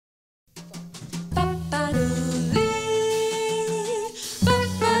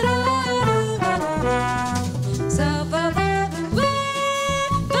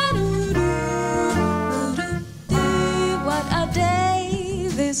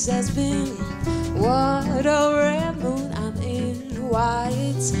this has been. What a rare mood I'm in. Why,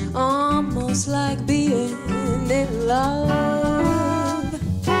 it's almost like being in love.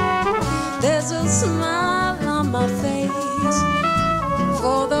 There's a smile on my face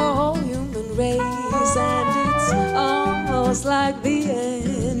for the whole human race, and it's almost like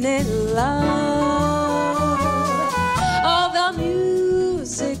being in love. All the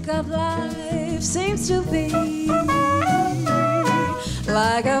music of life seems to be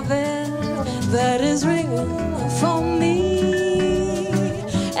like a bell that is ringing for me.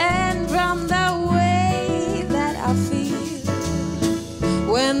 And from the way that I feel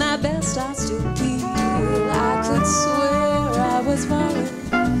when that bell starts to peal, I could swear I was falling.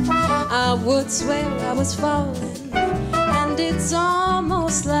 I would swear I was falling. And it's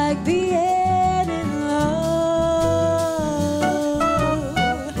almost like being in love.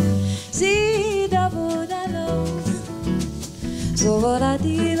 See double da lo, so what I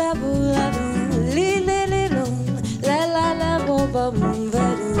did la bo la do, li li li lo, la la la bo ba boom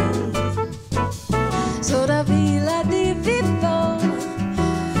ba do. So da vi la di vi bo,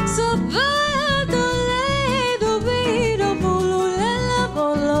 so ba do le do vi do bo lo le la bo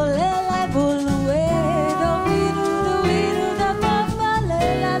lo le la bo lo we do vi do da ba ba le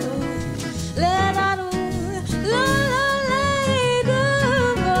la do le la do la la la do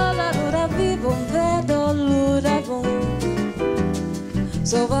ba la do da vi bo ve do lo da bo.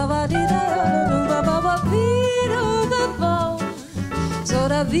 So ba ba di da do ba ba ba vi do ba bo. So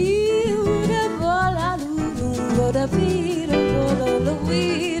da vi do ba la do bo da vi do bo lo vi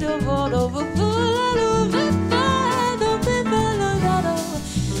do bo lo bo la do ba ba do ba la do.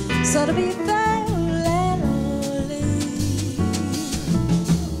 So da vi ba le lo le.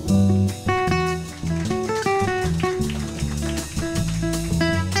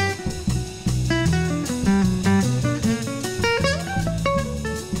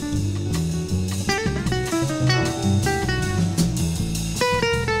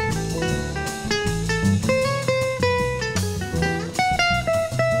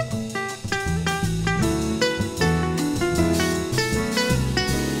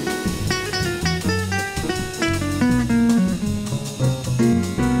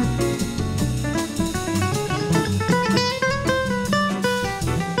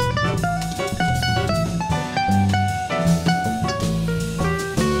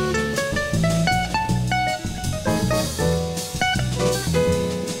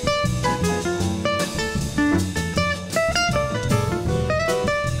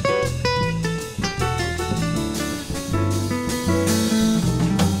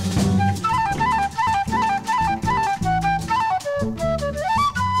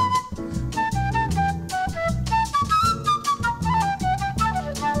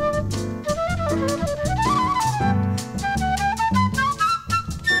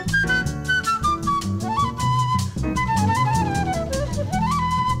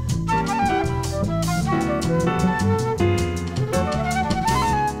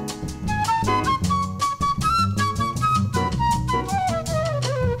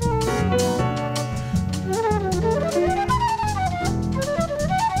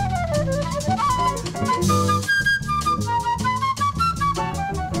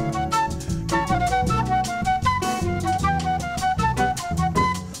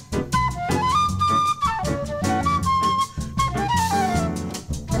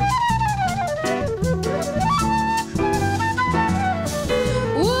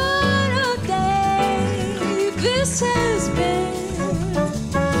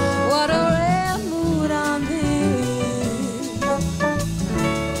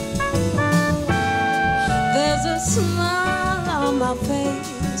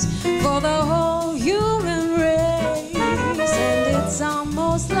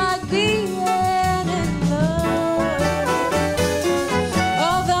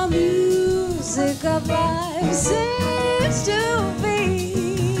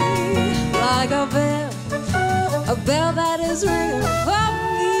 A bell that is ringing for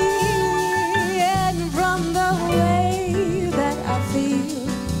me, and from the way that I feel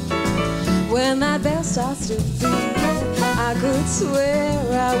when that bell starts to beat, I could swear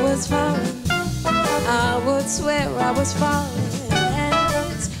I was falling. I would swear I was falling, and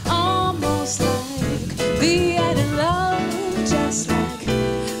it's almost like being in love, just like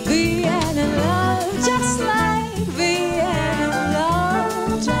being in love, just like being in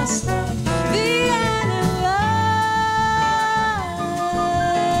love, just like.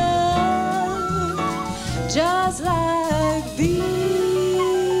 Just like